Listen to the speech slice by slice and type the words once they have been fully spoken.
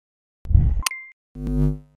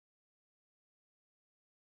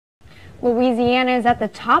Louisiana is at the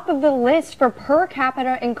top of the list for per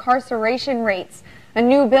capita incarceration rates. A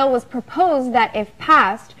new bill was proposed that, if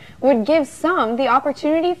passed, would give some the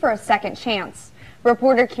opportunity for a second chance.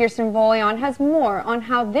 Reporter Kiersten Volion has more on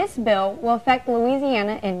how this bill will affect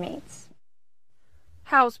Louisiana inmates.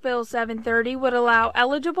 House Bill 730 would allow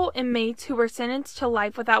eligible inmates who were sentenced to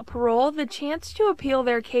life without parole the chance to appeal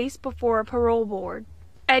their case before a parole board.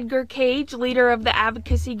 Edgar Cage, leader of the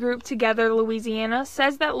advocacy group Together Louisiana,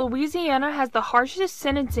 says that Louisiana has the harshest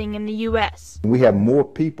sentencing in the U.S. We have more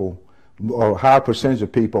people, or a higher percentage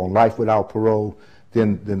of people on life without parole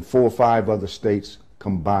than 4 or 5 other states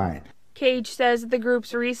combined. Cage says the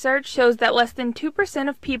group's research shows that less than 2%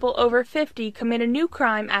 of people over 50 commit a new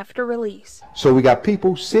crime after release. So we got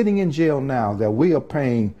people sitting in jail now that we are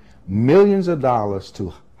paying millions of dollars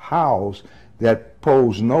to house that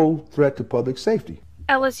pose no threat to public safety.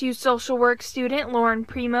 LSU social work student Lauren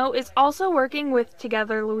Primo is also working with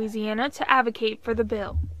Together Louisiana to advocate for the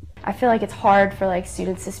bill. I feel like it's hard for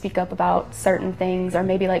students to speak up about certain things, or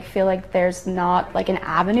maybe feel like there's not an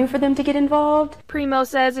avenue for them to get involved. Primo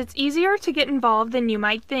says it's easier to get involved than you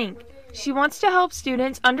might think. She wants to help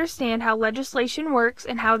students understand how legislation works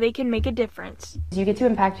and how they can make a difference. You get to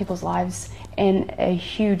impact people's lives in a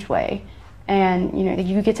huge way, and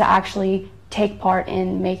you get to actually take part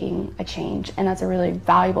in making a change, and that's a really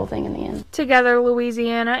valuable thing in the end. Together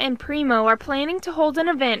Louisiana and Primo are planning to hold an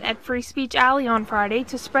event at Free Speech Alley on Friday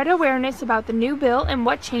to spread awareness about the new bill and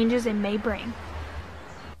what changes it may bring.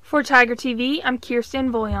 For Tiger TV, I'm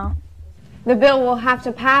Kiersten Volion. The bill will have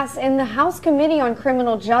to pass in the House Committee on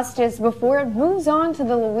Criminal Justice before it moves on to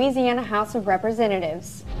the Louisiana House of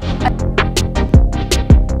Representatives.